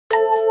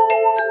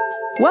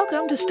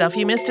Welcome to Stuff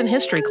You Missed in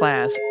History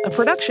Class, a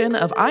production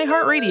of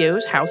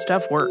iHeartRadio's How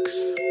Stuff Works.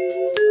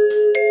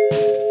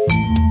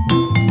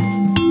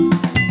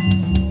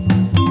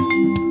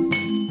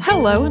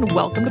 Hello and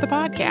welcome to the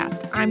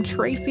podcast. I'm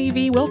Tracy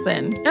V.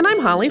 Wilson. And I'm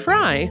Holly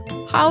Fry.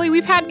 Holly,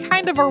 we've had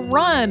kind of a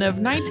run of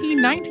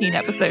 1919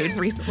 episodes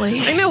recently.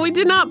 I know, we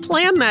did not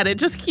plan that. It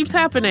just keeps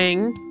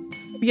happening.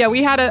 Yeah,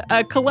 we had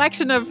a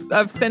collection of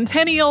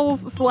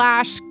centennials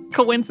 /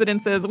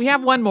 coincidences. We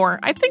have one more.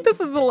 I think this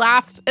is the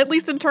last, at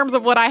least in terms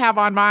of what I have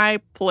on my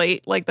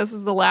plate. Like, this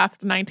is the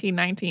last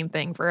 1919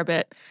 thing for a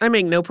bit. I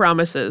make no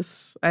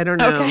promises. I don't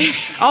know. Okay.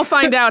 I'll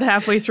find out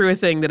halfway through a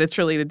thing that it's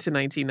related to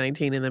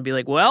 1919 and then be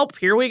like, well,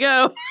 here we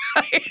go.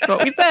 That's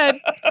what we said.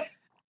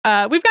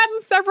 We've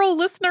gotten several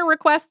listener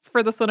requests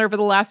for this one over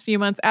the last few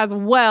months as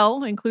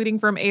well, including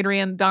from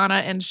Adrian,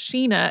 Donna, and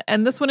Sheena.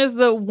 And this one is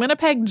the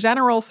Winnipeg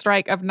General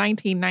Strike of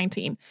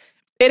 1919.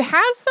 It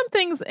has some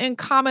things in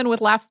common with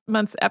last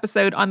month's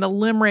episode on the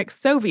Limerick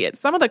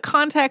Soviets. Some of the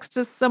context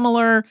is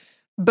similar.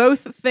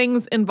 Both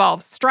things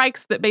involve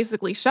strikes that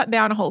basically shut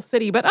down a whole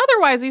city. But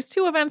otherwise, these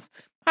two events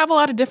have a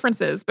lot of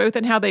differences, both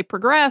in how they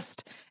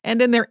progressed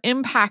and in their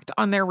impact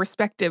on their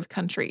respective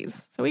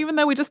countries. So even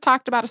though we just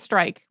talked about a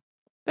strike,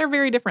 they're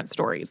very different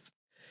stories.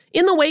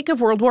 In the wake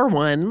of World War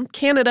I,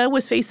 Canada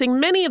was facing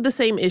many of the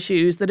same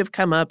issues that have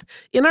come up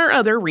in our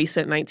other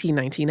recent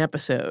 1919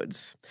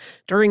 episodes.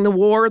 During the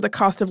war, the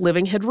cost of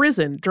living had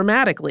risen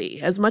dramatically,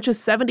 as much as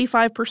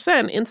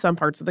 75% in some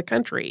parts of the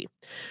country.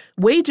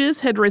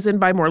 Wages had risen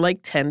by more like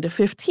 10 to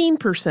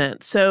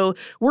 15%, so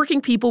working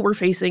people were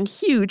facing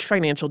huge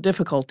financial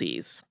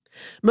difficulties.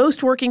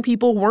 Most working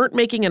people weren't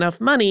making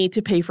enough money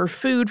to pay for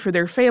food for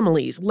their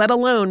families, let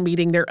alone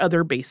meeting their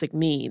other basic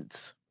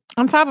needs.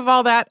 On top of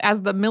all that,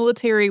 as the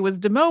military was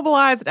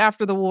demobilized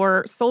after the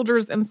war,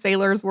 soldiers and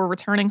sailors were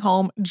returning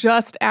home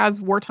just as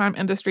wartime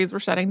industries were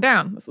shutting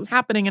down. This was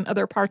happening in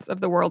other parts of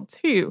the world,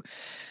 too.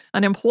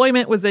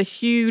 Unemployment was a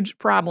huge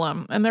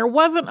problem, and there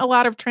wasn't a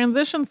lot of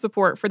transition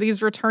support for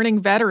these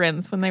returning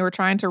veterans when they were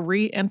trying to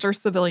re-enter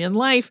civilian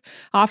life,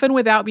 often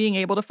without being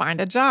able to find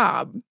a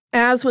job.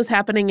 As was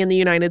happening in the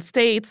United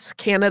States,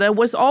 Canada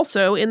was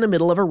also in the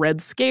middle of a Red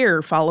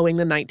Scare following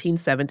the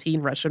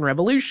 1917 Russian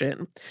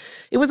Revolution.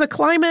 It was a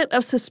climate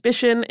of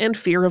suspicion and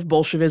fear of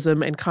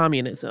Bolshevism and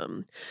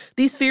communism.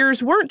 These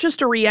fears weren't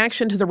just a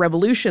reaction to the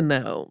revolution,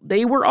 though.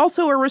 They were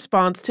also a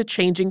response to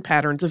changing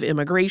patterns of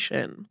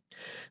immigration.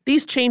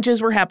 These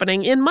changes were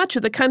happening in much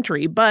of the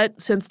country,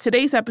 but since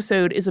today's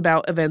episode is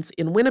about events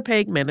in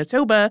Winnipeg,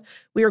 Manitoba,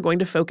 we are going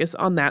to focus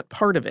on that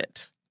part of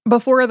it.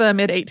 Before the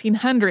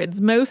mid-1800s,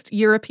 most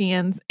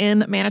Europeans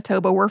in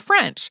Manitoba were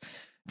French.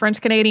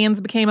 French Canadians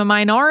became a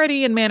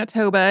minority in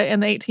Manitoba in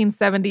the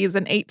 1870s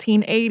and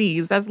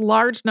 1880s as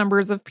large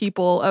numbers of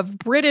people of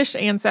British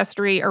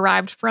ancestry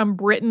arrived from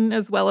Britain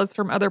as well as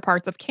from other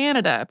parts of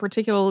Canada,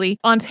 particularly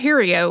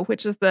Ontario,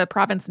 which is the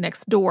province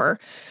next door.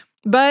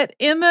 But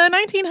in the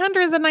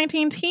 1900s and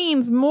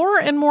 19-teens, more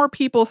and more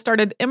people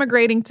started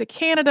immigrating to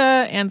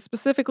Canada and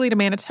specifically to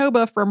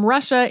Manitoba from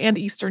Russia and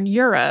Eastern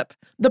Europe.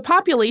 The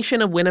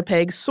population of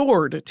Winnipeg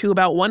soared to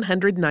about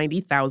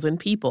 190,000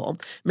 people,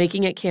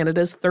 making it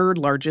Canada's third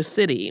largest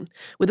city,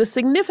 with a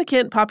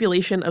significant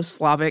population of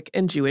Slavic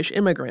and Jewish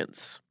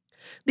immigrants.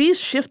 These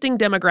shifting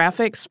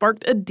demographics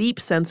sparked a deep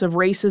sense of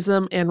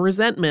racism and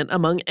resentment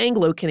among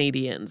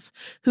Anglo-Canadians,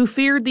 who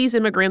feared these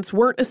immigrants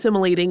weren't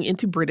assimilating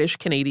into British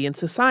Canadian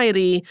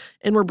society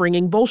and were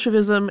bringing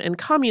Bolshevism and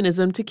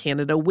communism to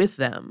Canada with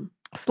them.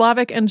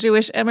 Slavic and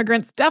Jewish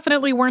immigrants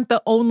definitely weren't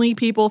the only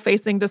people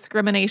facing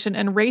discrimination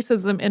and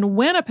racism in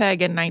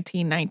Winnipeg in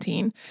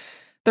 1919.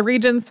 The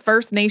region's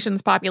First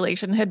Nations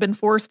population had been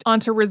forced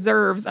onto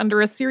reserves under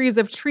a series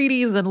of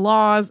treaties and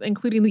laws,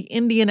 including the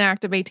Indian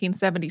Act of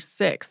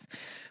 1876.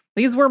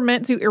 These were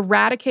meant to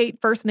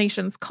eradicate First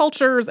Nations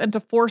cultures and to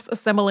force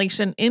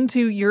assimilation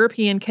into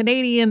European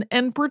Canadian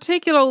and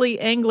particularly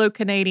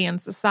Anglo-Canadian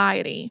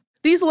society.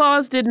 These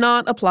laws did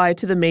not apply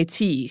to the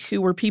Métis, who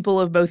were people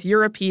of both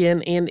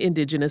European and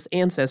Indigenous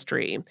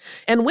ancestry.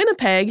 And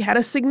Winnipeg had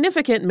a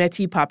significant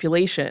Métis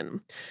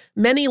population.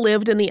 Many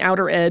lived in the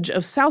outer edge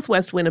of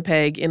southwest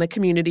Winnipeg in a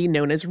community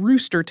known as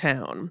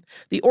Roostertown.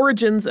 The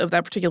origins of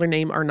that particular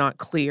name are not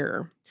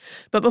clear.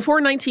 But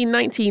before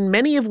 1919,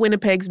 many of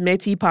Winnipeg's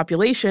Métis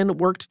population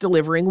worked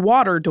delivering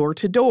water door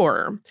to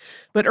door.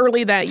 But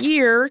early that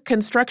year,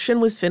 construction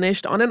was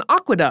finished on an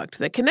aqueduct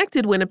that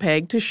connected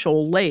Winnipeg to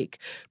Shoal Lake,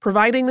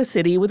 providing the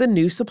city with a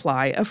new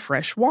supply of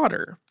fresh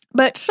water.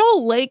 But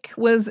Shoal Lake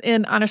was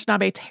in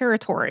Anishinaabe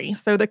territory,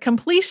 so the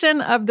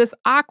completion of this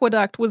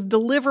aqueduct was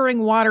delivering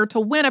water to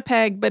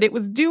Winnipeg, but it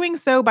was doing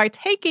so by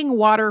taking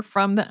water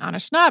from the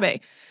Anishinaabe,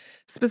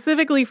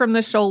 specifically from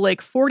the Shoal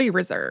Lake 40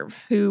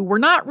 Reserve, who were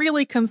not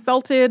really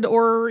consulted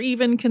or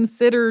even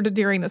considered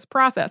during this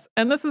process.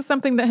 And this is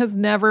something that has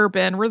never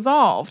been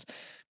resolved.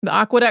 The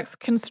aqueduct's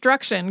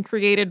construction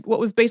created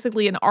what was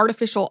basically an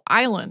artificial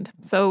island.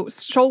 So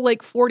Shoal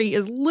Lake 40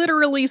 is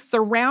literally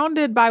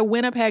surrounded by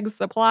Winnipeg's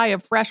supply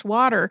of fresh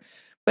water,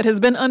 but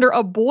has been under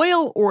a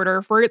boil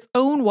order for its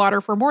own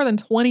water for more than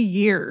 20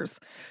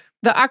 years.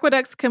 The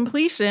aqueduct's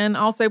completion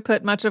also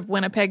put much of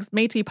Winnipeg's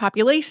Métis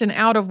population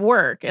out of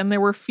work, and there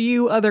were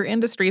few other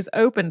industries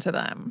open to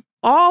them.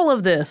 All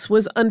of this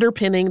was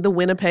underpinning the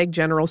Winnipeg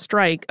General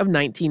Strike of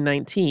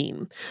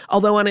 1919,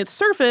 although on its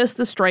surface,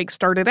 the strike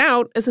started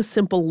out as a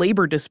simple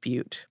labor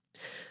dispute.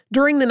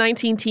 During the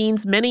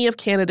 19-teens, many of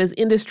Canada's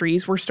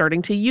industries were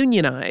starting to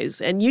unionize,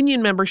 and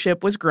union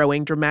membership was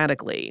growing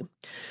dramatically.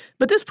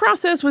 But this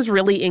process was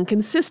really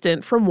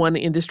inconsistent from one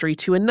industry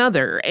to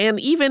another, and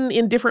even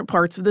in different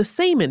parts of the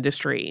same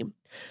industry.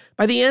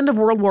 By the end of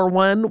World War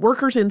I,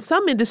 workers in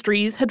some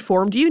industries had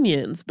formed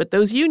unions, but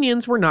those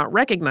unions were not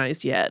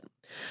recognized yet.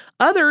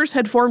 Others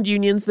had formed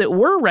unions that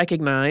were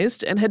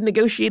recognized and had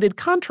negotiated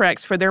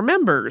contracts for their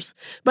members,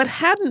 but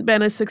hadn't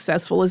been as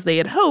successful as they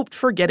had hoped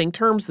for getting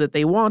terms that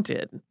they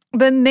wanted.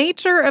 The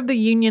nature of the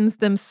unions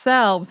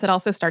themselves had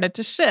also started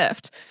to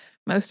shift.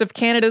 Most of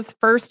Canada's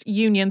first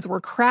unions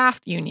were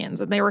craft unions,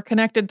 and they were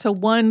connected to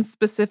one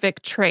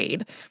specific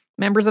trade.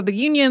 Members of the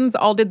unions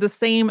all did the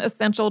same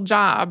essential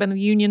job, and the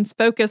union's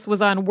focus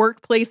was on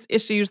workplace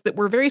issues that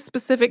were very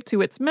specific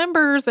to its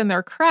members and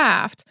their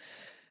craft.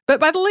 But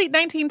by the late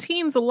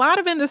 19-teens, a lot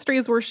of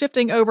industries were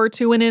shifting over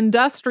to an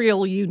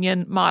industrial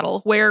union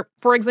model where,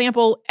 for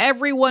example,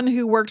 everyone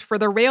who worked for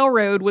the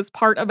railroad was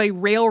part of a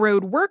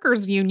railroad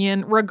workers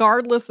union,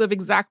 regardless of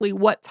exactly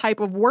what type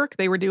of work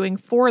they were doing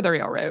for the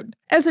railroad.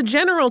 As a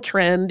general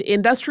trend,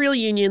 industrial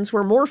unions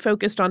were more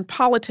focused on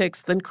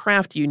politics than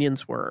craft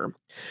unions were.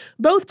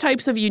 Both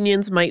types of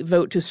unions might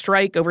vote to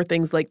strike over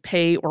things like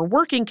pay or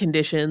working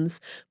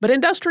conditions, but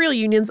industrial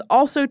unions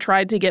also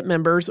tried to get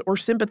members or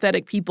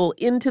sympathetic people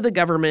into the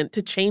government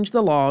to change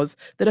the laws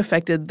that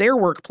affected their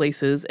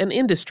workplaces and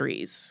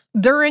industries.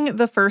 During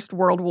the First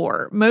World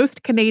War,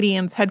 most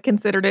Canadians had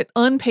considered it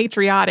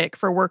unpatriotic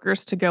for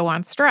workers to go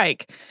on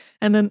strike.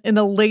 And then in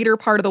the later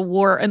part of the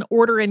war, an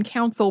order in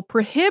council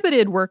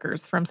prohibited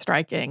workers from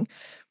striking.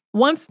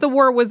 Once the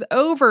war was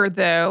over,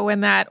 though,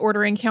 and that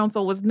order in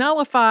council was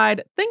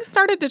nullified, things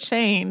started to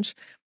change.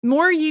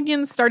 More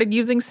unions started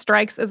using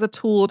strikes as a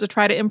tool to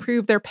try to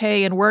improve their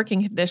pay and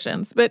working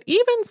conditions. But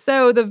even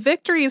so, the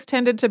victories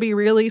tended to be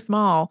really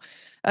small.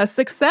 A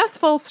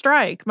successful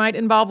strike might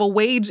involve a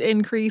wage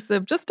increase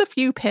of just a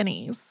few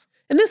pennies.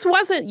 And this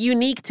wasn't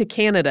unique to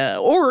Canada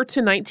or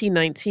to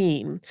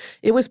 1919.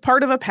 It was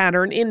part of a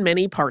pattern in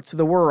many parts of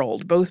the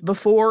world, both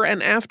before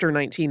and after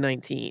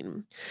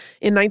 1919.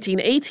 In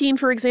 1918,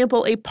 for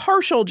example, a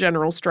partial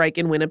general strike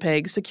in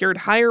Winnipeg secured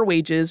higher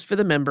wages for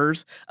the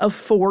members of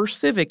 4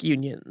 civic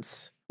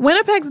unions.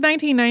 Winnipeg's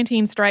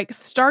 1919 strike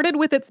started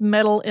with its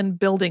metal and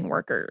building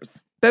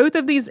workers. Both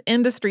of these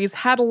industries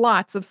had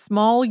lots of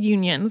small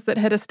unions that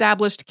had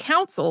established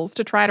councils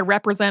to try to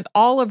represent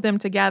all of them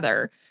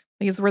together.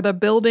 These were the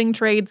Building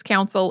Trades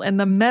Council and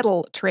the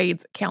Metal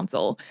Trades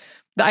Council.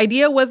 The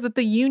idea was that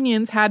the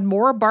unions had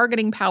more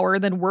bargaining power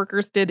than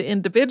workers did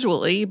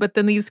individually, but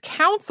then these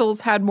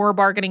councils had more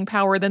bargaining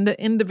power than the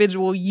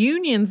individual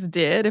unions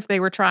did if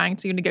they were trying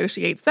to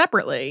negotiate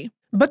separately.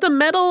 But the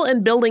metal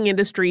and building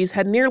industries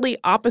had nearly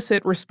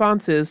opposite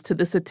responses to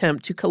this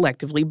attempt to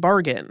collectively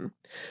bargain.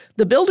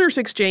 The Builders'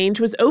 Exchange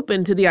was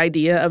open to the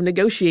idea of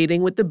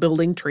negotiating with the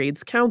Building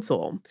Trades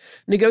Council.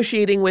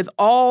 Negotiating with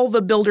all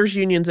the builders'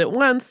 unions at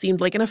once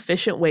seemed like an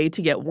efficient way to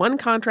get one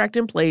contract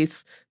in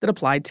place that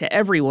applied to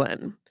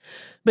everyone.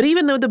 But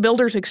even though the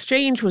Builders'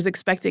 Exchange was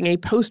expecting a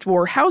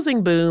post-war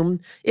housing boom,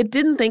 it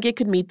didn't think it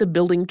could meet the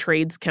Building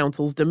Trades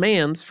Council's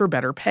demands for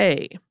better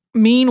pay.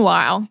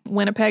 Meanwhile,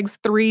 Winnipeg's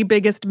 3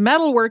 biggest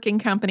metalworking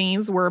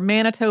companies were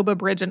Manitoba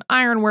Bridge and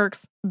Iron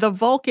Works, the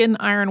Vulcan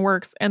Iron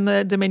Works, and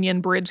the Dominion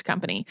Bridge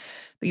Company.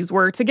 These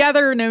were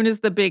together known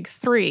as the Big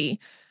 3.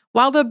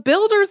 While the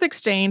Builders'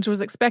 Exchange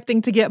was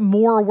expecting to get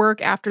more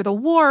work after the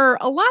war,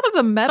 a lot of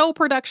the metal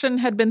production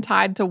had been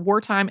tied to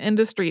wartime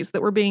industries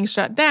that were being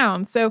shut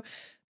down, so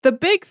the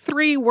Big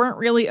 3 weren't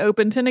really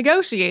open to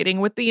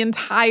negotiating with the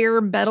entire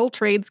Metal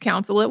Trades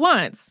Council at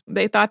once.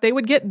 They thought they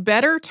would get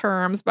better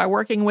terms by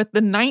working with the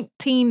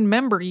 19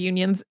 member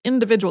unions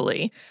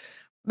individually.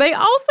 They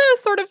also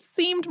sort of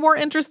seemed more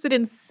interested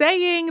in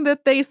saying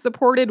that they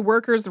supported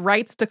workers'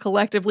 rights to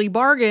collectively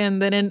bargain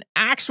than in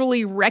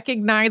actually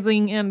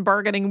recognizing and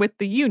bargaining with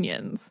the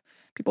unions.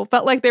 People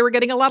felt like they were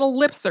getting a lot of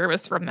lip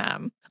service from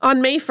them.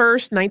 On May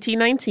 1st,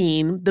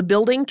 1919, the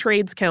Building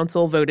Trades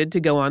Council voted to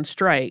go on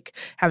strike,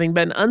 having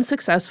been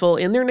unsuccessful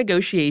in their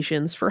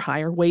negotiations for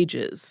higher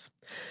wages.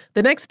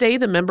 The next day,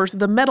 the members of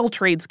the Metal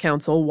Trades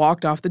Council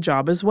walked off the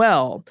job as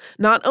well,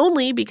 not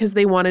only because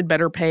they wanted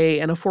better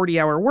pay and a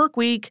 40-hour work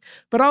week,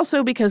 but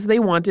also because they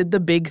wanted the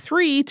Big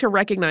 3 to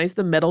recognize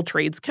the Metal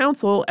Trades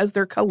Council as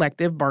their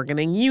collective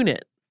bargaining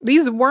unit.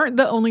 These weren't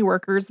the only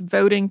workers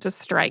voting to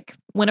strike.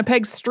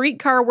 Winnipeg's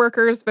streetcar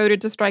workers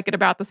voted to strike at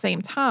about the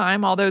same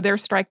time, although their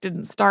strike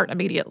didn't start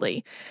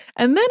immediately.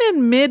 And then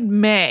in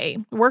mid-May,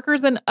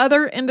 workers in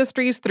other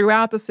industries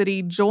throughout the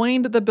city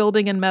joined the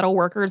building and metal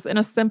workers in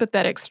a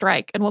sympathetic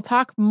strike. And we'll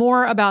talk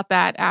more about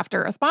that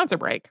after a sponsor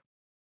break.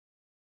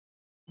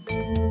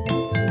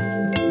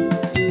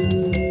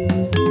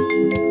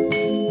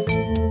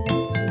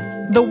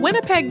 The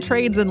Winnipeg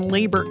Trades and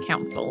Labor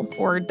Council,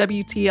 or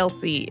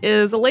WTLC,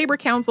 is a labor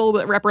council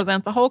that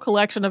represents a whole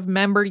collection of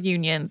member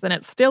unions, and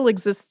it still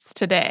exists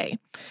today.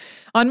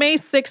 On May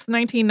 6,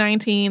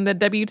 1919, the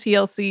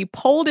WTLC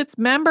polled its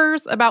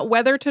members about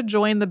whether to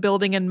join the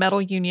building and metal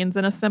unions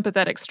in a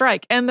sympathetic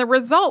strike, and the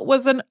result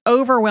was an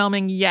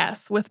overwhelming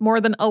yes, with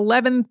more than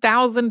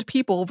 11,000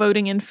 people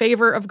voting in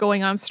favor of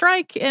going on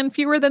strike and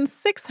fewer than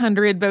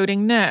 600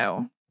 voting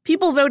no.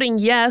 People voting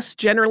yes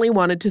generally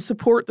wanted to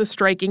support the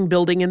striking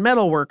building and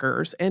metal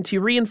workers and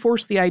to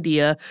reinforce the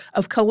idea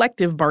of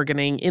collective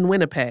bargaining in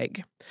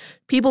Winnipeg.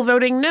 People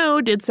voting no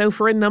did so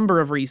for a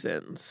number of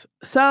reasons.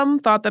 Some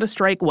thought that a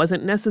strike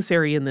wasn't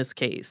necessary in this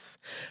case.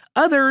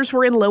 Others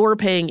were in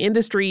lower-paying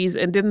industries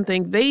and didn't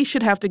think they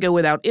should have to go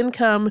without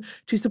income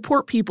to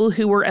support people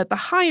who were at the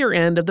higher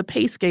end of the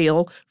pay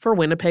scale for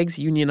Winnipeg's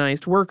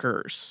unionized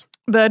workers.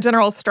 The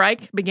general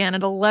strike began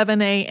at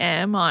 11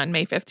 a.m. on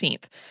May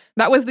 15th.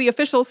 That was the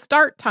official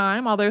start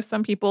time, although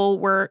some people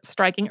were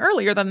striking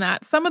earlier than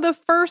that. Some of the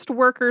first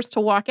workers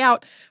to walk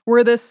out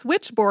were the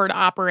switchboard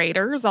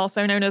operators,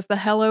 also known as the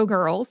Hello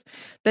Girls.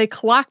 They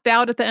clocked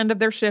out at the end of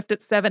their shift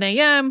at 7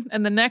 a.m.,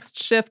 and the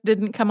next shift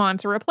didn't come on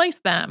to replace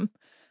them.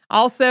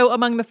 Also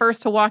among the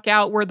first to walk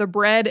out were the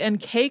bread and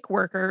cake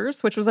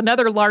workers, which was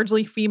another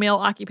largely female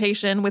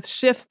occupation with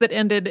shifts that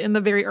ended in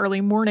the very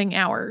early morning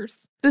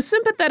hours. The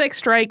sympathetic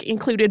strike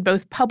included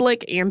both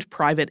public and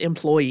private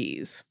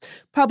employees.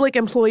 Public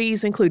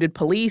employees included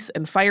police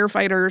and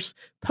firefighters,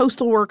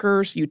 postal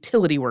workers,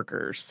 utility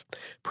workers.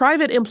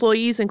 Private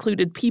employees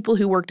included people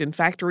who worked in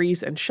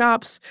factories and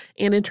shops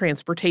and in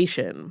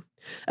transportation.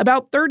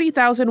 About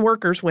 30,000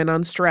 workers went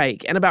on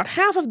strike, and about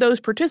half of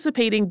those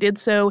participating did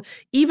so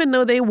even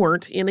though they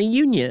weren't in a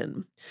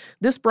union.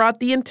 This brought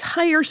the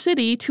entire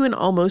city to an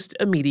almost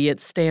immediate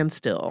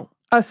standstill.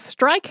 A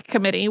strike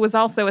committee was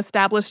also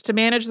established to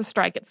manage the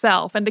strike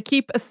itself and to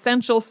keep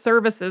essential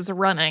services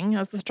running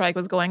as the strike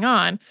was going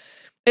on.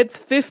 Its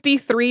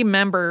 53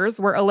 members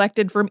were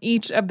elected from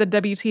each of the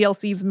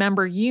WTLC's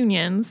member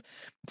unions.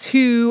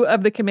 2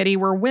 of the committee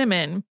were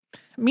women.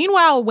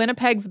 Meanwhile,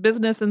 Winnipeg's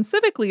business and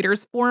civic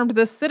leaders formed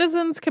the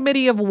Citizens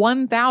Committee of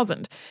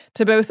 1,000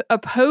 to both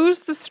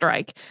oppose the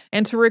strike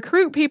and to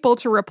recruit people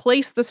to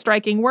replace the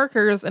striking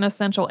workers in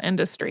essential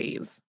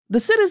industries. The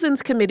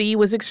Citizens Committee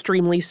was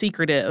extremely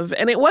secretive,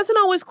 and it wasn't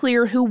always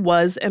clear who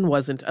was and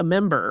wasn't a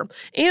member,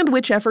 and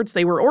which efforts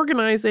they were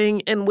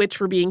organizing and which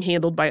were being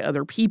handled by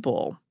other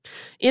people.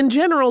 In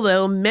general,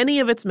 though, many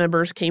of its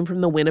members came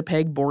from the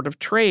Winnipeg Board of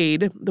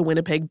Trade, the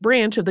Winnipeg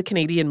branch of the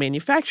Canadian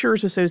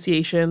Manufacturers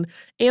Association,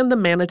 and the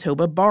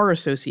Manitoba Bar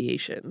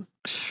Association.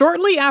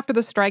 Shortly after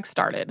the strike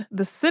started,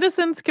 the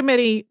Citizens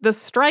Committee, the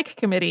Strike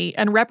Committee,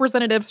 and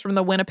representatives from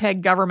the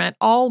Winnipeg government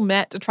all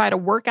met to try to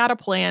work out a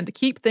plan to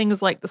keep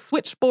things like the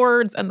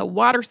switchboards and the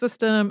water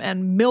system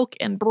and milk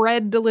and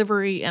bread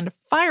delivery and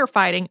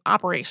firefighting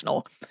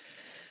operational.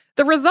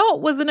 The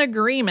result was an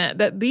agreement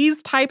that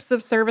these types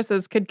of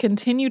services could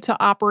continue to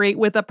operate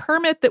with a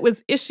permit that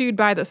was issued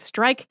by the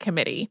Strike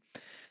Committee.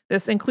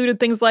 This included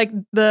things like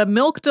the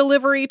milk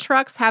delivery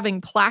trucks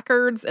having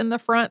placards in the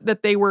front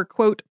that they were,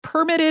 quote,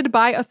 permitted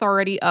by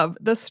authority of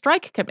the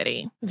Strike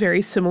Committee.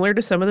 Very similar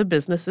to some of the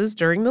businesses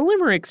during the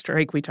Limerick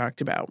strike we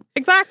talked about.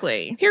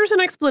 Exactly. Here's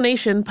an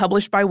explanation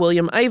published by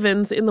William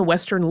Ivins in the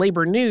Western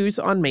Labor News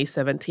on May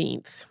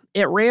 17th.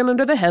 It ran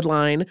under the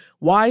headline,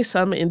 Why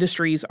Some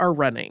Industries Are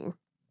Running.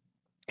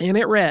 And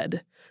it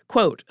read,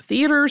 quote,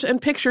 theaters and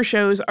picture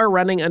shows are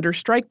running under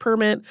strike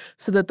permit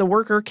so that the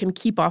worker can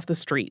keep off the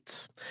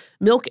streets.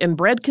 Milk and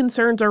bread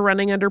concerns are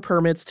running under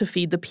permits to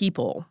feed the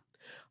people.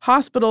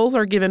 Hospitals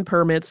are given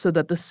permits so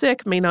that the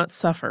sick may not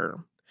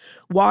suffer.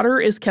 Water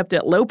is kept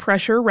at low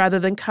pressure rather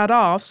than cut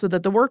off so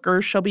that the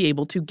workers shall be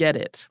able to get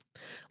it.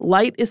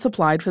 Light is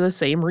supplied for the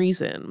same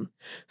reason.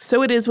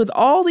 So it is with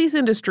all these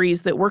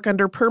industries that work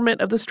under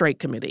permit of the Strike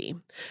Committee.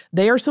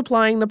 They are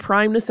supplying the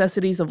prime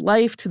necessities of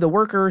life to the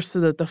workers so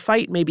that the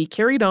fight may be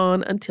carried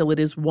on until it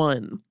is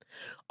won.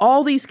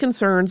 All these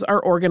concerns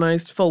are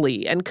organized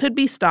fully and could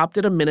be stopped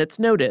at a minute's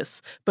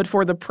notice, but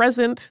for the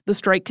present, the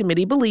Strike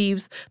Committee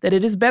believes that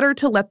it is better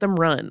to let them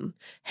run.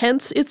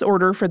 Hence its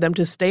order for them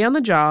to stay on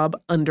the job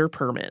under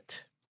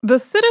permit. The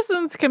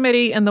Citizens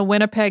Committee and the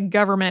Winnipeg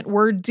government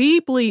were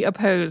deeply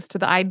opposed to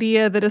the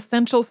idea that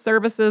essential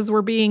services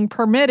were being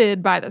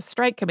permitted by the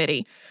Strike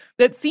Committee.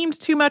 That seemed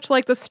too much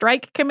like the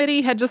Strike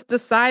Committee had just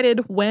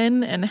decided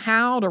when and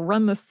how to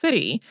run the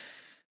city.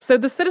 So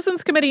the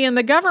Citizens Committee and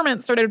the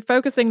government started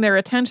focusing their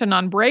attention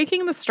on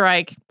breaking the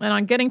strike and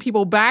on getting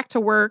people back to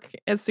work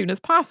as soon as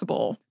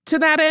possible. To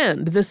that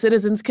end, the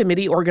Citizens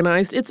Committee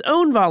organized its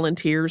own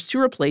volunteers to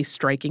replace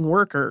striking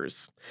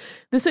workers.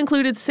 This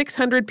included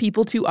 600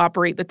 people to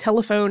operate the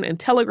telephone and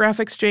telegraph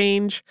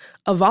exchange,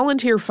 a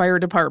volunteer fire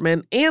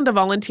department, and a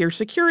volunteer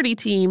security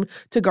team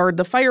to guard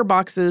the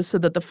fireboxes so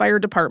that the fire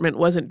department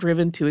wasn't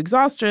driven to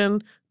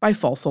exhaustion by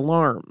false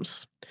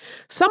alarms.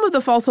 Some of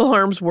the false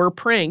alarms were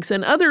pranks,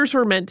 and others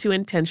were meant to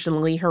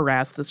intentionally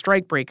harass the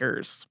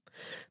strikebreakers.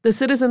 The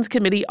Citizens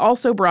Committee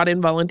also brought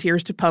in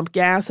volunteers to pump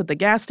gas at the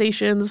gas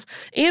stations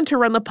and to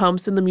run the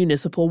pumps in the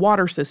municipal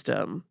water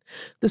system.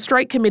 The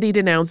strike committee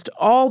denounced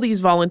all these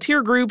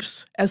volunteer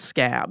groups as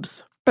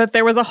scabs. But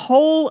there was a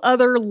whole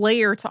other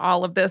layer to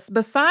all of this,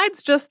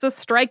 besides just the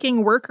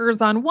striking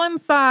workers on one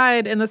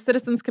side and the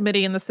Citizens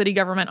Committee and the city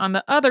government on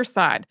the other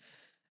side.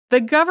 The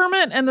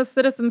government and the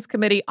Citizens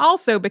Committee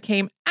also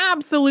became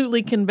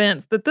absolutely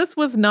convinced that this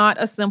was not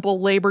a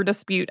simple labor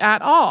dispute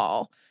at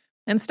all.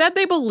 Instead,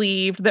 they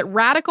believed that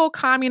radical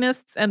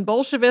communists and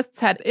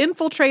Bolshevists had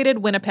infiltrated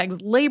Winnipeg's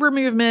labor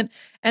movement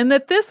and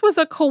that this was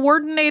a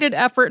coordinated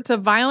effort to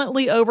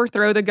violently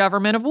overthrow the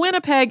government of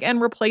Winnipeg and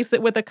replace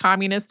it with a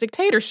communist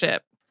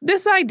dictatorship.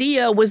 This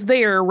idea was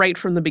there right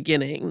from the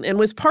beginning and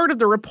was part of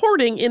the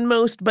reporting in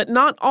most, but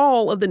not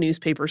all, of the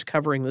newspapers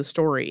covering the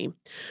story.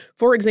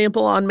 For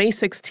example, on May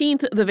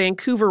 16th, the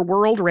Vancouver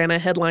World ran a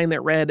headline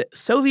that read,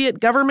 "Soviet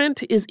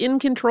government is in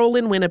control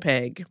in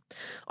Winnipeg."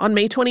 On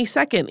May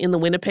 22nd, in the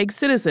Winnipeg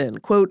Citizen,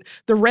 quote,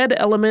 "The red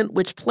element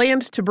which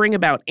planned to bring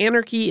about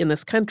anarchy in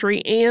this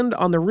country and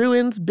on the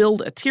ruins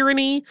build a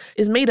tyranny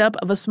is made up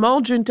of a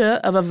small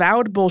junta of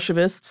avowed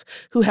Bolshevists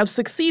who have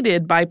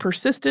succeeded by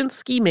persistent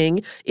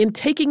scheming in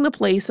taking the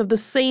place of the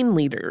sane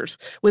leaders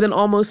with an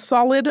almost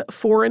solid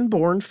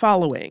foreign-born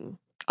following."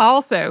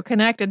 Also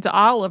connected to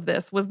all of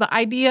this was the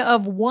idea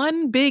of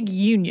one big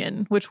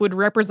union, which would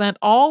represent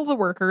all the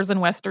workers in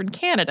Western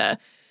Canada.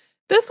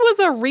 This was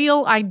a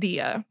real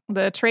idea.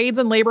 The Trades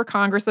and Labor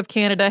Congress of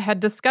Canada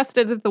had discussed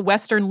it at the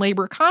Western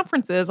Labor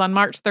Conferences on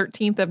March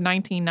 13th of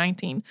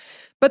 1919.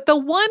 But the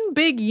one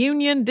big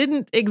union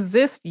didn't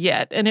exist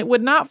yet, and it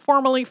would not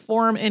formally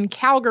form in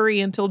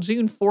Calgary until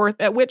June 4th,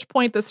 at which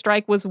point the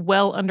strike was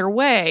well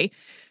underway.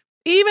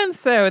 Even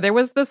so, there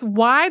was this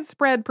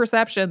widespread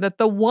perception that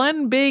the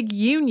one big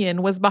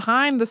union was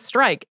behind the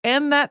strike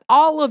and that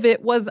all of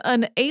it was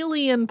an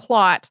alien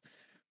plot.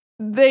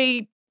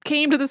 They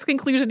came to this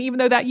conclusion even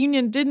though that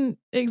union didn't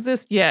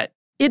exist yet.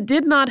 It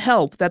did not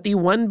help that the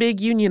one big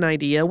union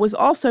idea was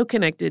also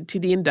connected to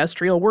the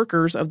industrial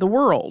workers of the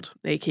world,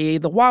 aka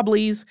the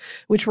Wobblies,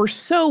 which were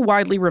so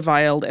widely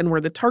reviled and were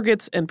the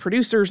targets and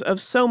producers of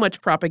so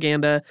much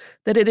propaganda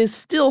that it is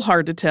still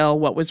hard to tell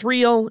what was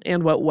real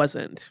and what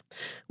wasn't.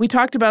 We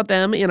talked about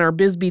them in our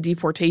Bisbee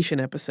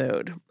deportation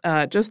episode.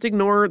 Just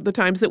ignore the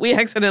times that we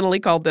accidentally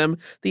called them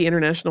the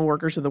international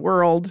workers of the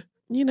world.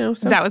 You know,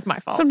 that was my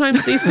fault.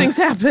 Sometimes these things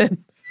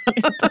happen.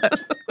 It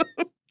does.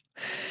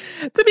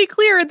 To be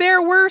clear, there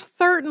were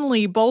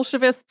certainly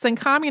Bolshevists and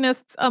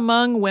communists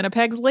among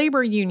Winnipeg's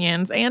labor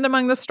unions and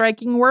among the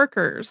striking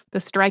workers.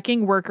 The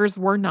striking workers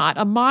were not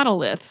a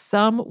monolith.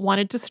 Some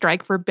wanted to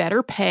strike for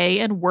better pay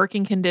and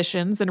working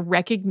conditions and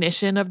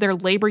recognition of their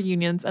labor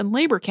unions and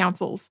labor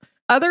councils.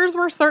 Others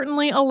were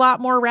certainly a lot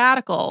more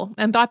radical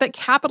and thought that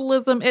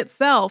capitalism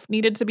itself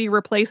needed to be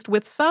replaced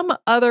with some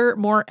other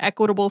more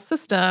equitable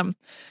system.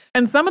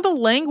 And some of the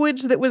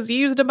language that was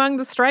used among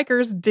the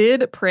strikers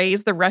did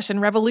praise the Russian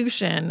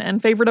Revolution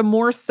and favored a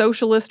more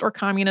socialist or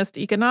communist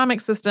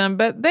economic system,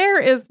 but there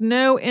is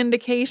no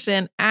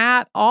indication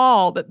at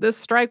all that this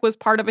strike was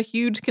part of a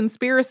huge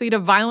conspiracy to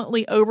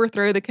violently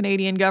overthrow the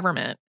Canadian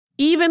government.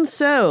 Even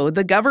so,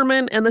 the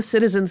government and the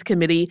Citizens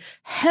Committee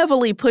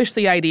heavily pushed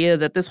the idea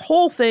that this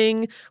whole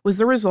thing was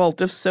the result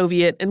of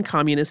Soviet and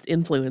communist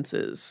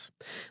influences.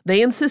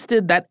 They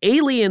insisted that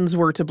aliens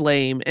were to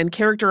blame and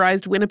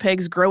characterized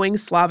Winnipeg's growing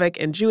Slavic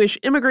and Jewish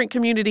immigrant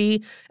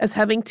community as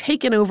having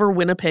taken over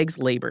Winnipeg's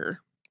labor.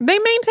 They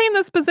maintained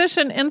this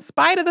position in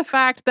spite of the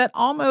fact that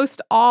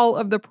almost all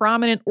of the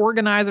prominent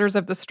organizers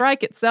of the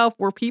strike itself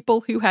were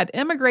people who had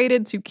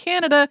immigrated to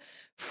Canada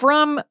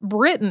from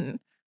Britain,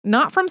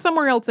 not from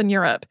somewhere else in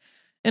Europe.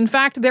 In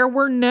fact, there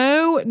were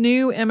no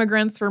new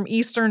immigrants from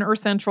Eastern or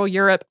Central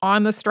Europe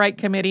on the strike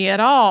committee at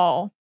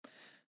all.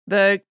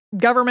 The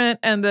government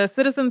and the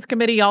Citizens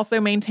Committee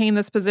also maintained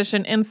this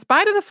position in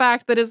spite of the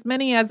fact that as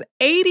many as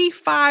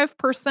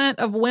 85%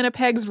 of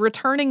Winnipeg's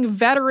returning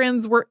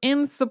veterans were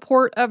in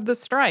support of the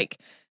strike,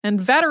 and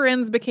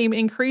veterans became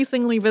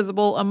increasingly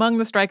visible among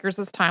the strikers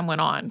as time went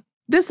on.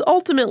 This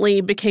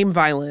ultimately became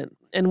violent,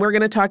 and we're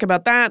going to talk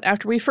about that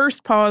after we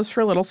first pause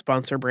for a little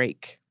sponsor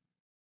break.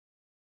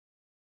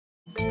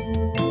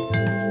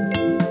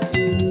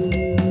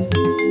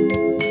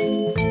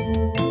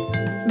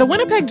 The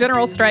Winnipeg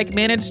General Strike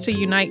managed to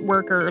unite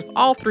workers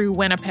all through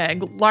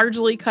Winnipeg,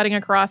 largely cutting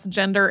across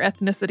gender,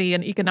 ethnicity,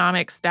 and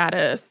economic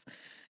status.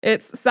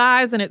 Its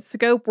size and its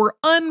scope were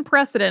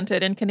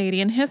unprecedented in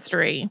Canadian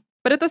history.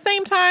 But at the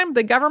same time,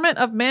 the government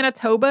of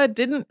Manitoba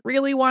didn't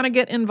really want to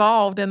get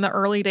involved in the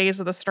early days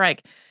of the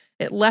strike.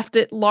 It left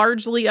it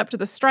largely up to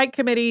the Strike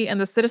Committee and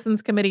the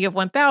Citizens Committee of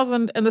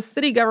 1000 and the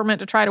city government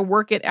to try to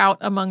work it out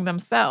among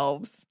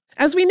themselves.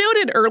 As we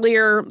noted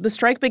earlier, the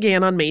strike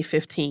began on May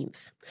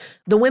 15th.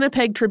 The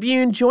Winnipeg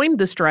Tribune joined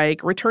the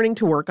strike, returning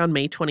to work on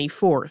May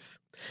 24th.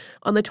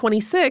 On the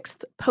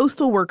 26th,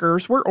 postal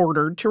workers were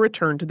ordered to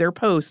return to their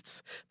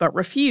posts, but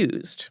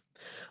refused.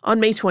 On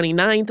May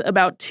 29th,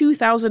 about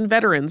 2,000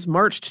 veterans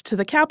marched to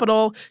the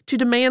Capitol to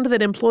demand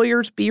that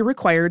employers be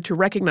required to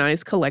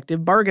recognize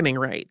collective bargaining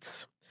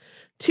rights.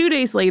 2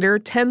 days later,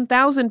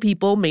 10,000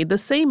 people made the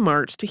same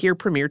march to hear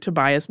Premier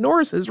Tobias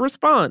Norris's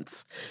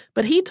response.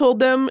 But he told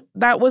them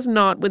that was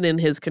not within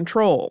his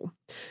control.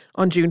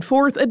 On June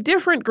 4th, a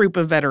different group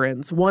of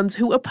veterans, ones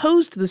who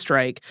opposed the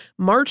strike,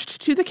 marched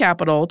to the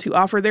Capitol to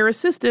offer their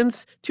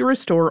assistance to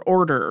restore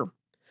order.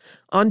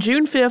 On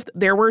June 5th,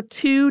 there were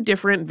 2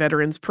 different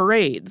veterans'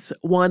 parades,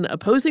 one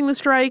opposing the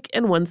strike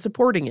and one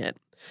supporting it.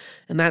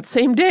 And that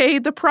same day,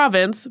 the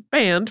province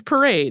banned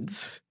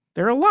parades.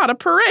 There are a lot of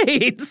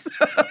parades.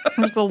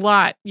 There's a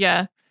lot,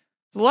 yeah.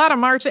 There's a lot of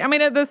marching. I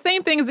mean, the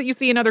same things that you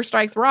see in other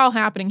strikes were all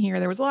happening here.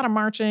 There was a lot of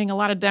marching, a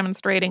lot of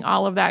demonstrating,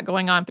 all of that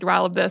going on through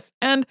all of this.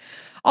 And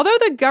although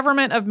the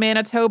government of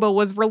Manitoba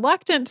was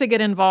reluctant to get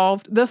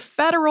involved, the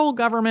federal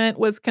government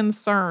was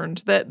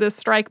concerned that this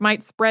strike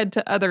might spread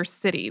to other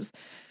cities.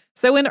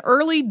 So in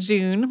early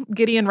June,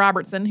 Gideon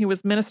Robertson, who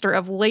was Minister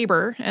of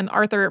Labor, and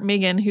Arthur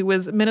Meighen, who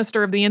was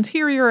Minister of the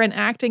Interior and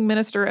Acting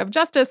Minister of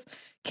Justice,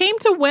 came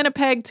to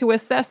Winnipeg to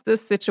assess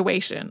this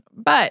situation.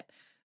 But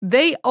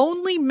they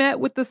only met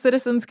with the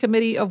Citizens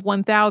Committee of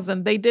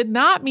 1,000. They did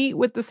not meet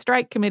with the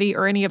strike committee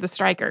or any of the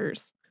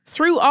strikers.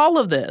 Through all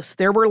of this,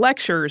 there were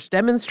lectures,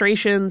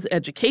 demonstrations,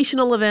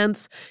 educational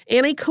events,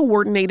 and a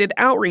coordinated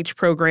outreach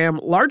program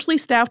largely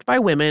staffed by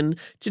women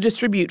to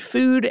distribute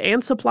food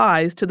and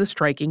supplies to the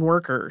striking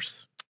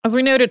workers. As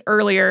we noted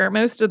earlier,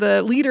 most of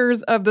the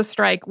leaders of the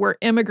strike were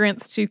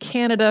immigrants to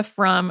Canada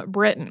from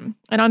Britain.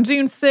 And on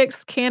June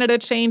 6th, Canada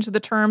changed the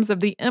terms of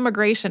the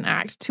Immigration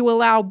Act to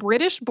allow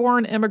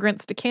British-born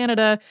immigrants to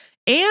Canada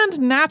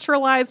and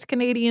naturalized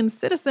Canadian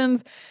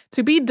citizens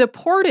to be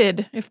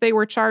deported if they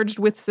were charged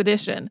with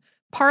sedition.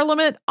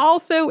 Parliament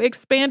also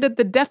expanded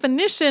the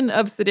definition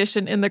of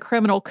sedition in the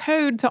criminal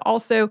code to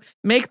also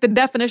make the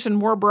definition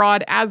more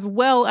broad, as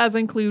well as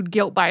include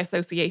guilt by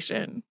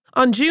association.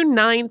 On June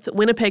 9th,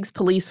 Winnipeg's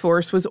police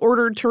force was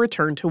ordered to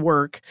return to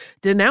work,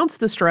 denounce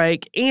the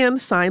strike,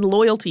 and sign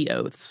loyalty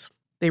oaths.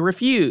 They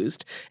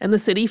refused, and the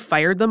city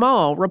fired them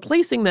all,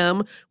 replacing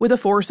them with a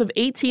force of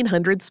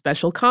 1,800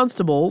 special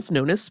constables,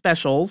 known as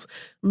specials,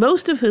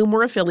 most of whom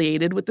were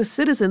affiliated with the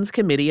Citizens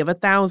Committee of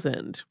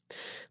 1,000.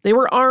 They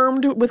were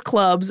armed with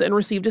clubs and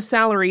received a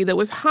salary that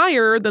was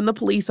higher than the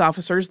police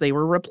officers they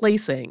were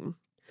replacing.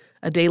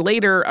 A day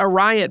later, a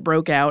riot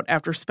broke out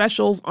after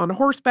specials on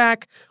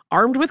horseback,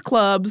 armed with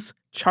clubs,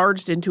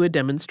 charged into a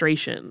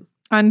demonstration.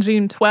 On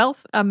June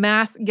 12th, a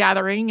mass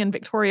gathering in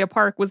Victoria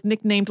Park was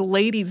nicknamed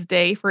Ladies'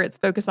 Day for its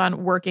focus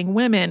on working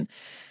women.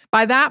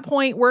 By that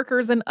point,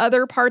 workers in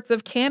other parts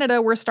of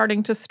Canada were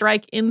starting to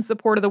strike in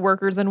support of the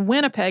workers in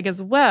Winnipeg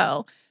as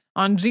well.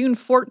 On June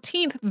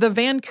 14th, the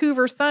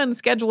Vancouver Sun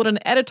scheduled an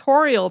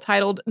editorial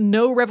titled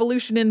 "No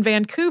Revolution in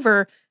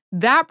Vancouver."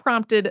 That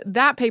prompted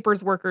that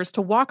paper's workers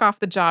to walk off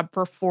the job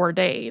for 4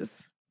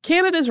 days.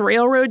 Canada's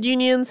railroad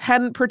unions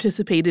hadn't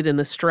participated in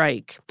the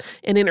strike,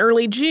 and in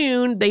early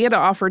June, they had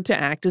offered to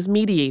act as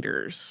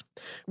mediators.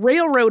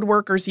 Railroad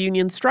workers'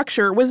 union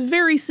structure was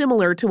very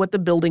similar to what the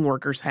building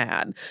workers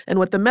had and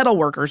what the metal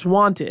workers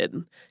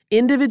wanted.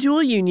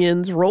 Individual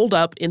unions rolled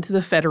up into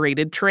the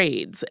Federated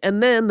Trades,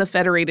 and then the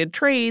Federated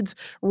Trades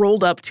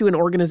rolled up to an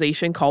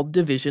organization called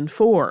Division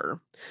 4.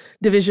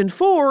 Division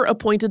 4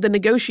 appointed the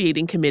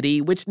negotiating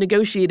committee, which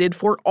negotiated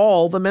for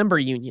all the member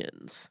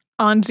unions.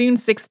 On June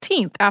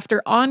 16th,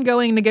 after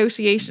ongoing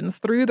negotiations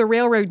through the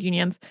railroad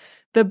unions,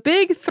 the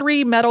big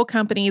 3 metal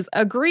companies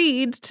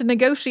agreed to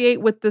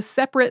negotiate with the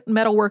separate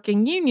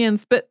metalworking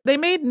unions, but they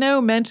made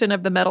no mention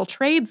of the Metal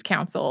Trades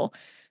Council.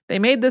 They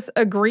made this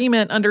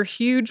agreement under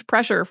huge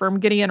pressure from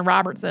Gideon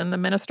Robertson, the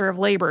Minister of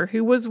Labor,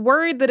 who was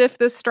worried that if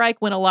this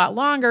strike went a lot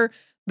longer,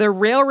 the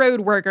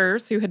railroad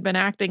workers who had been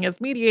acting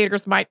as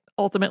mediators might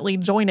ultimately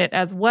join it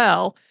as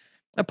well.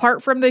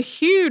 Apart from the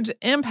huge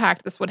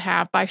impact this would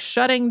have by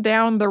shutting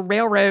down the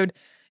railroad,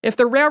 if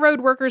the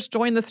railroad workers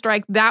joined the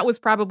strike, that was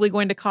probably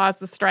going to cause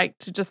the strike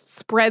to just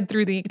spread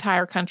through the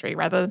entire country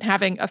rather than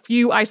having a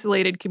few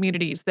isolated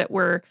communities that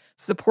were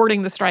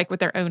supporting the strike with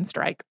their own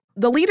strike.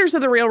 The leaders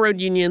of the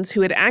railroad unions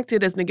who had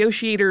acted as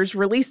negotiators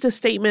released a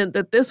statement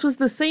that this was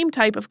the same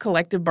type of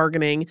collective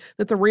bargaining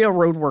that the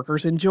railroad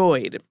workers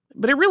enjoyed.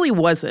 But it really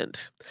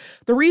wasn't.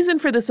 The reason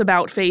for this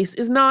about-face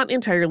is not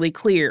entirely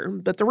clear,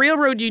 but the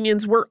railroad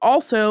unions were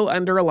also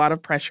under a lot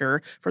of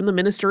pressure from the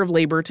Minister of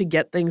Labor to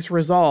get things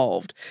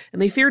resolved,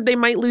 and they feared they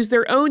might lose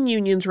their own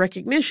union's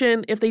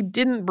recognition if they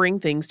didn't bring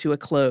things to a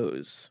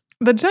close.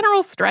 The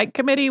General Strike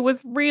Committee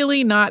was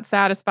really not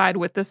satisfied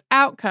with this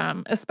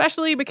outcome,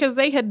 especially because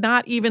they had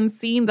not even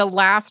seen the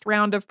last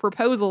round of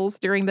proposals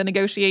during the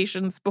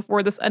negotiations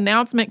before this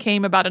announcement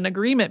came about an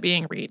agreement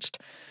being reached.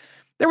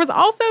 There was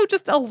also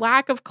just a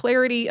lack of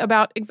clarity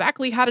about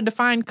exactly how to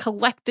define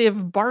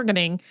collective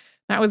bargaining.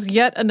 That was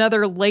yet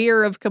another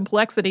layer of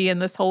complexity in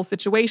this whole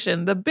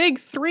situation. The Big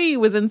 3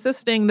 was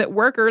insisting that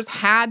workers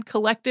had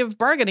collective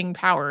bargaining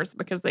powers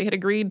because they had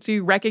agreed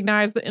to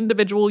recognize the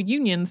individual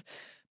unions.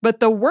 But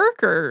the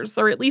workers,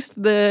 or at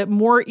least the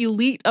more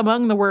elite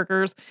among the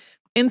workers,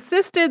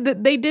 insisted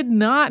that they did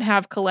not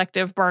have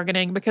collective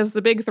bargaining because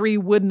the Big 3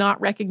 would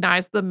not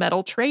recognize the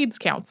Metal Trades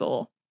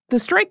Council. The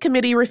strike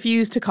committee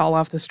refused to call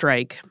off the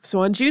strike.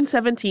 So on June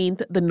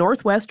 17th, the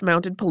Northwest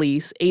Mounted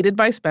Police, aided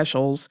by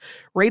specials,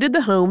 raided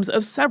the homes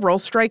of several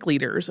strike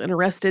leaders and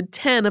arrested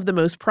 10 of the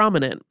most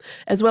prominent,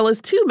 as well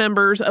as 2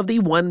 members of the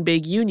One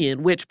Big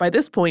Union, which by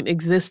this point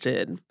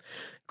existed.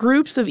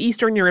 Groups of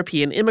Eastern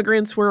European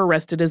immigrants were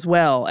arrested as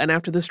well, and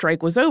after the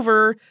strike was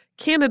over,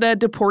 Canada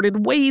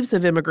deported waves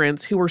of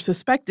immigrants who were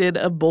suspected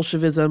of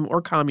Bolshevism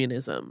or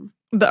communism.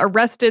 The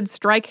arrested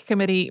strike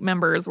committee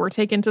members were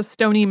taken to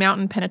Stony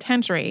Mountain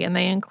Penitentiary, and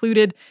they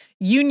included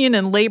union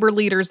and labor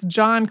leaders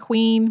John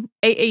Queen,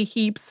 A.A.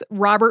 Heaps,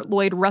 Robert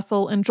Lloyd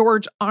Russell, and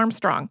George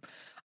Armstrong.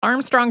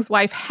 Armstrong's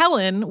wife,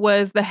 Helen,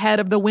 was the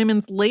head of the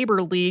Women's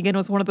Labor League and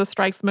was one of the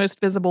strike's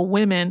most visible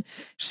women.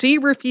 She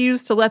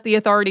refused to let the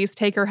authorities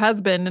take her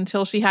husband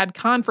until she had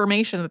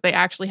confirmation that they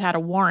actually had a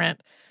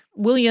warrant.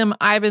 William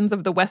Ivins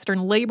of the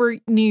Western Labor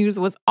News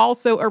was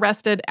also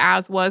arrested,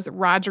 as was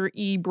Roger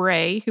E.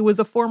 Bray, who was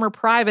a former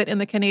private in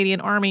the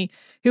Canadian Army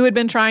who had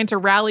been trying to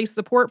rally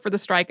support for the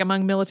strike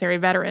among military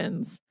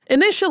veterans.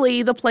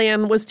 Initially, the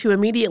plan was to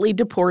immediately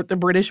deport the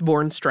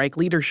British-born strike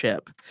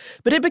leadership.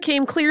 But it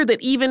became clear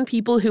that even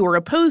people who were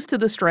opposed to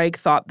the strike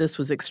thought this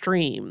was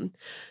extreme.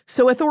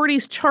 So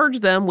authorities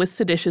charged them with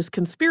seditious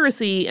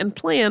conspiracy and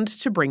planned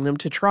to bring them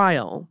to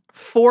trial.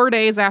 4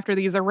 days after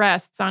these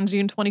arrests, on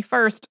June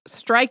 21st,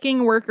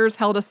 striking workers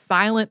held a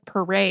silent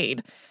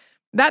parade.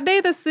 That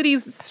day, the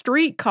city's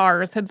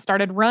streetcars had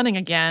started running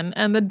again,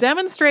 and the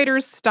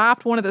demonstrators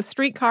stopped one of the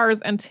streetcars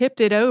and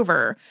tipped it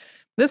over.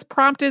 This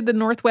prompted the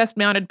Northwest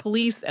Mounted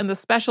Police and the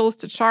specials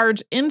to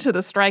charge into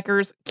the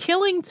strikers,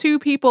 killing 2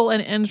 people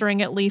and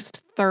injuring at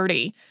least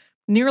 30.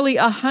 Nearly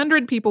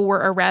 100 people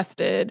were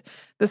arrested.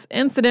 This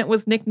incident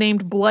was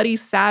nicknamed Bloody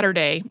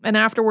Saturday, and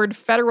afterward,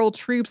 federal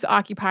troops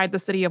occupied the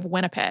city of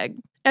Winnipeg.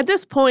 At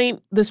this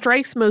point, the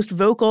strike's most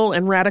vocal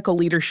and radical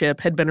leadership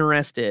had been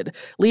arrested,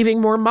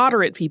 leaving more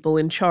moderate people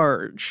in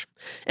charge.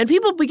 And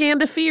people began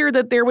to fear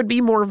that there would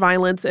be more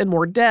violence and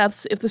more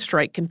deaths if the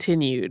strike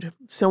continued.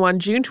 So on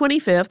June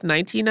 25th,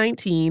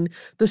 1919,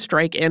 the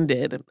strike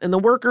ended, and the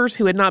workers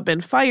who had not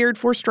been fired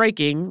for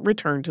striking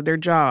returned to their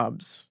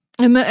jobs.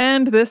 In the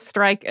end, this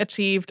strike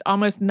achieved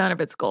almost none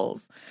of its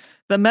goals.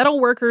 The metal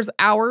workers'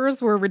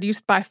 hours were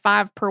reduced by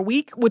 5 per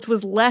week, which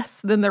was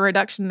less than the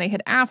reduction they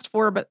had asked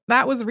for, but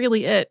that was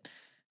really it.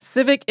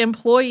 Civic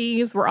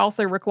employees were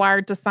also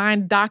required to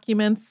sign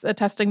documents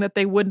attesting that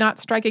they would not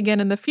strike again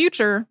in the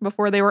future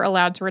before they were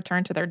allowed to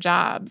return to their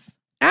jobs.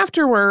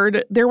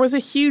 Afterward, there was a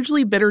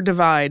hugely bitter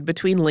divide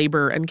between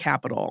labor and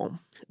capital.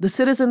 The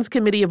Citizens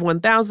Committee of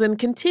 1000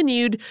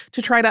 continued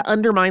to try to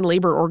undermine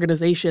labor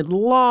organization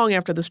long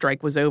after the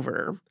strike was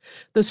over.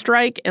 The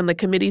strike and the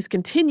committee's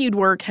continued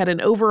work had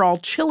an overall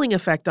chilling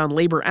effect on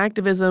labor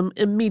activism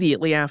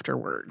immediately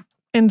afterward.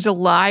 In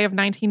July of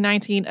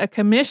 1919, a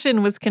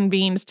commission was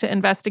convened to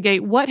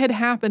investigate what had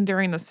happened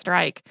during the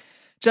strike.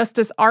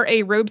 Justice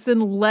R.A.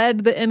 Robeson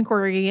led the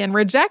inquiry and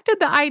rejected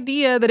the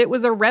idea that it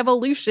was a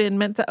revolution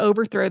meant to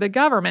overthrow the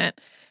government.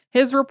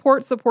 His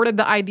report supported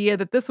the idea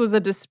that this was a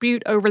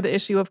dispute over the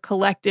issue of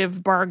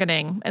collective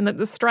bargaining and that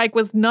the strike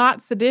was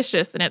not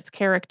seditious in its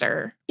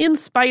character. In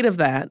spite of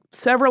that,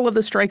 several of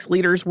the strike's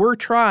leaders were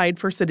tried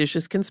for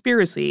seditious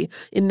conspiracy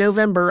in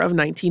November of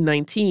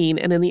 1919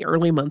 and in the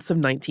early months of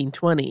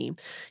 1920,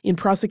 in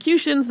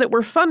prosecutions that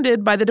were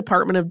funded by the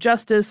Department of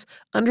Justice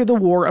under the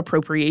War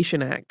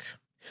Appropriation Act.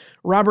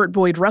 Robert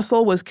Boyd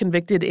Russell was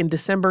convicted in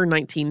December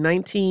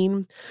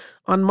 1919.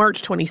 On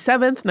March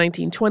 27,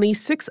 1920,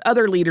 6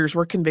 other leaders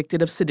were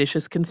convicted of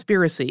seditious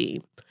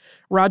conspiracy.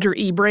 Roger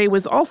E. Bray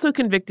was also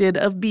convicted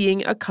of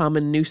being a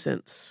common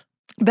nuisance.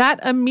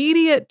 That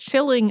immediate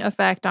chilling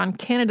effect on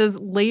Canada's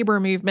labor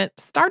movement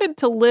started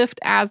to lift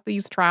as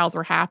these trials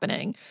were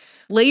happening.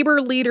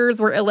 Labor leaders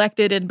were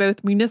elected in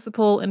both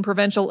municipal and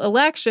provincial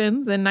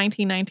elections in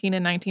 1919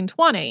 and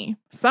 1920.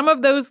 Some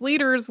of those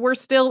leaders were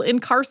still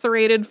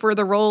incarcerated for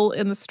the role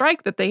in the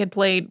strike that they had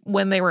played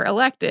when they were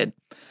elected.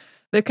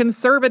 The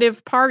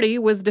Conservative Party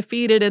was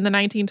defeated in the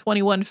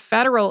 1921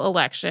 federal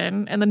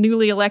election, and the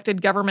newly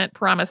elected government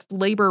promised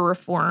labor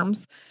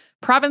reforms.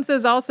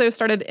 Provinces also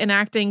started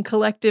enacting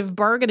collective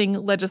bargaining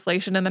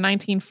legislation in the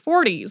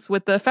 1940s,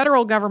 with the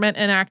federal government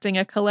enacting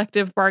a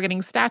collective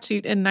bargaining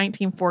statute in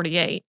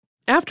 1948.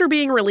 After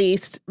being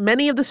released,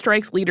 many of the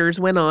strike's leaders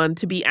went on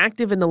to be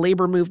active in the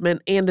labor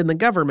movement and in the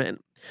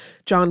government.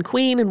 John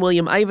Queen and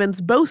William Ivins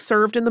both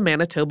served in the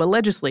Manitoba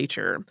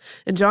legislature,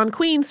 and John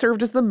Queen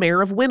served as the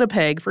mayor of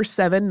Winnipeg for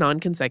 7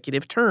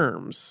 non-consecutive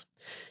terms.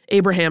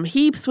 Abraham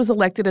Heaps was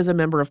elected as a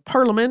member of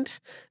parliament.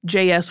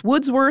 J.S.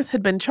 Woodsworth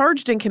had been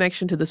charged in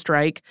connection to the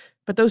strike,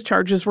 but those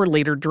charges were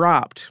later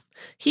dropped.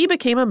 He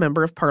became a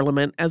member of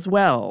parliament as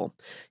well.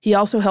 He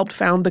also helped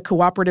found the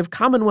Cooperative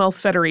Commonwealth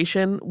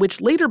Federation, which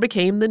later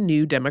became the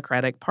New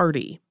Democratic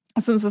Party.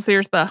 Since this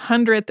year's the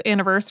 100th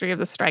anniversary of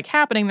the strike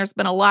happening, there's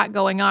been a lot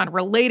going on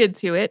related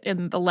to it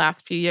in the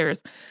last few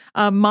years.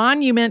 A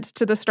monument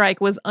to the strike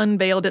was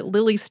unveiled at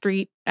Lilly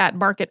Street at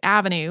Market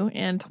Avenue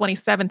in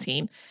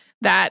 2017.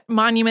 That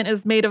monument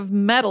is made of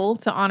metal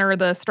to honor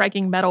the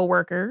striking metal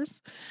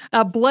workers.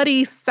 A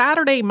Bloody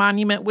Saturday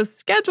monument was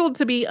scheduled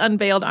to be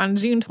unveiled on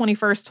June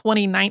 21st,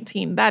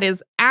 2019. That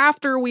is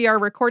after we are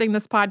recording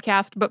this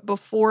podcast, but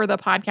before the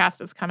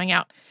podcast is coming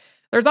out.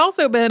 There's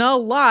also been a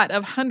lot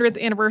of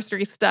 100th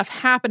anniversary stuff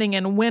happening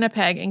in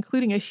Winnipeg,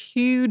 including a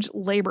huge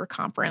labor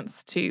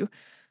conference to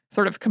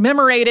sort of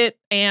commemorate it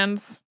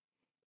and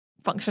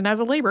function as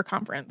a labor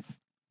conference.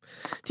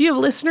 Do you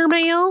have listener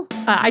mail?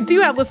 I do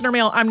have listener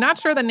mail. I'm not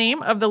sure the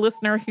name of the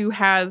listener who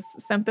has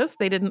sent this.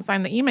 They didn't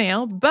sign the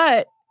email,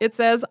 but it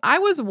says, I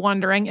was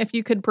wondering if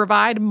you could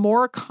provide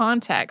more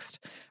context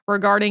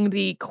regarding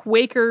the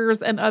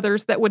Quakers and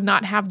others that would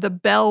not have the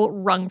bell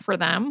rung for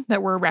them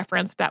that were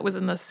referenced. That was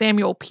in the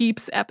Samuel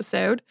Pepys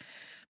episode.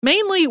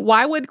 Mainly,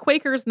 why would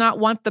Quakers not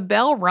want the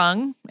bell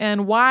rung,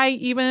 and why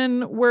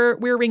even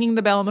we're ringing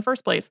the bell in the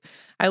first place?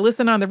 I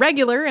listen on the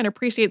regular and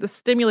appreciate the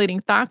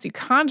stimulating thoughts you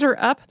conjure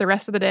up the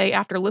rest of the day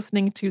after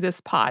listening to this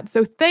pod.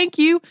 So thank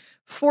you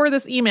for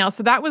this email.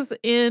 So that was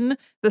in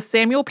the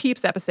Samuel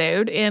Pepys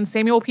episode, and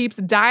Samuel Pepys'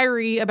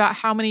 diary about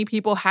how many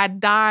people had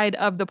died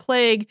of the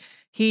plague.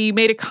 He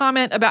made a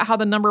comment about how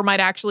the number might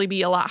actually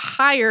be a lot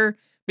higher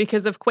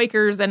because of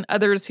Quakers and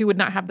others who would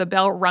not have the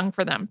bell rung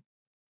for them.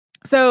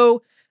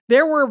 So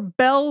there were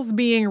bells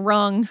being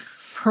rung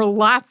for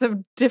lots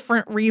of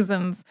different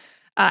reasons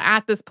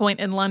at this point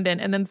in London,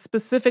 and then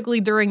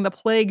specifically during the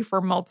plague for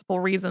multiple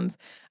reasons.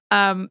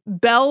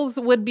 Bells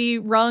would be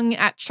rung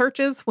at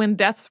churches when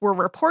deaths were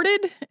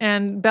reported,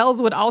 and bells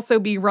would also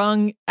be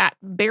rung at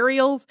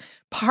burials.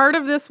 Part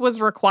of this was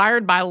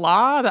required by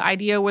law. The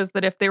idea was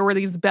that if there were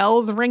these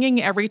bells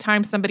ringing every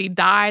time somebody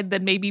died,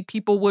 then maybe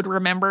people would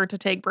remember to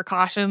take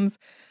precautions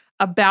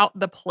about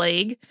the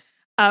plague.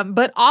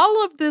 But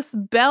all of this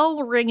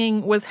bell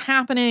ringing was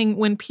happening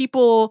when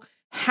people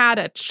had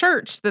a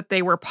church that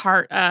they were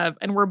part of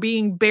and were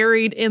being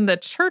buried in the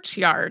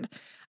churchyard.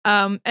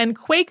 And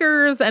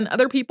Quakers and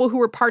other people who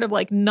were part of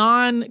like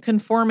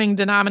non-conforming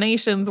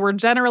denominations were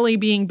generally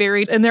being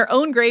buried in their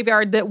own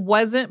graveyard that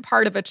wasn't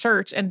part of a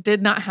church and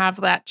did not have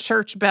that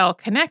church bell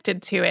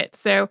connected to it.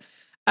 So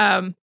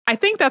I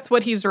think that's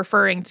what he's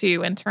referring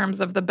to in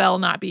terms of the bell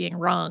not being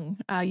rung.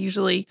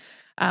 Usually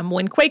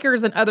when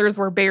Quakers and others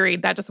were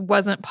buried, that just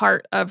wasn't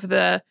part of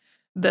the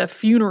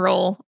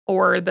funeral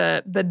or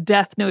the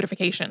death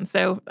notification.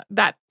 So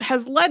that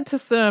has led to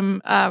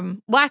some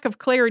lack of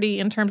clarity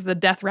in terms of the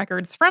death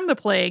records from the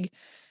plague,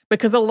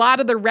 because a lot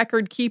of the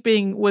record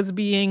keeping was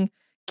being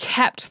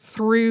kept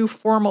through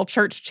formal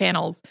church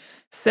channels.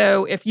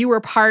 So if you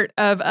were part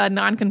of a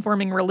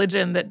non-conforming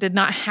religion that did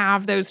not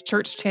have those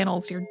church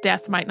channels, your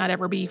death might not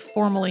ever be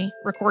formally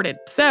recorded.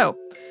 So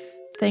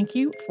thank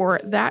you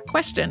for that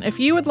question. If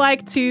you would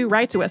like to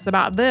write to us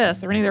about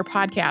this or any other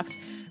podcast,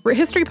 we're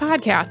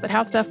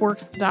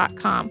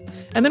historypodcast@howstuffworks.com.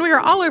 And then we are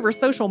all over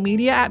social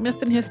media at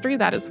Missed in History.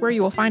 That is where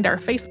you will find our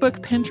Facebook,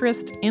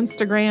 Pinterest,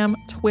 Instagram,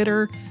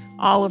 Twitter,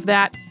 all of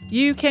that.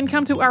 You can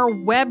come to our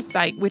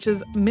website, which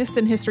is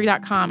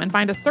missedinhistory.com, and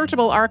find a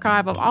searchable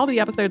archive of all the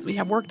episodes we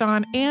have worked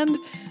on and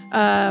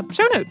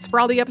show notes for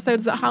all the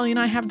episodes that Holly and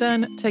I have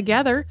done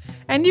together.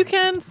 And you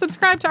can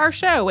subscribe to our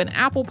show in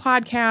Apple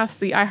Podcasts,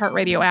 the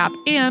iHeartRadio app,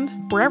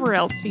 and wherever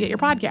else you get your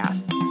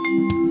podcasts.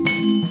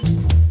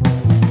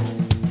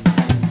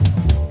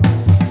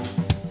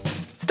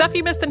 Stuff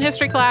You Missed in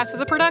History Class is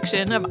a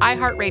production of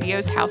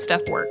iHeartRadio's How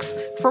Stuff Works.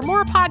 For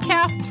more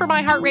podcasts from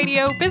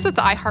iHeartRadio, visit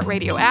the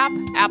iHeartRadio app,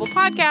 Apple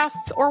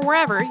Podcasts, or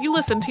wherever you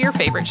listen to your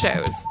favorite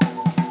shows.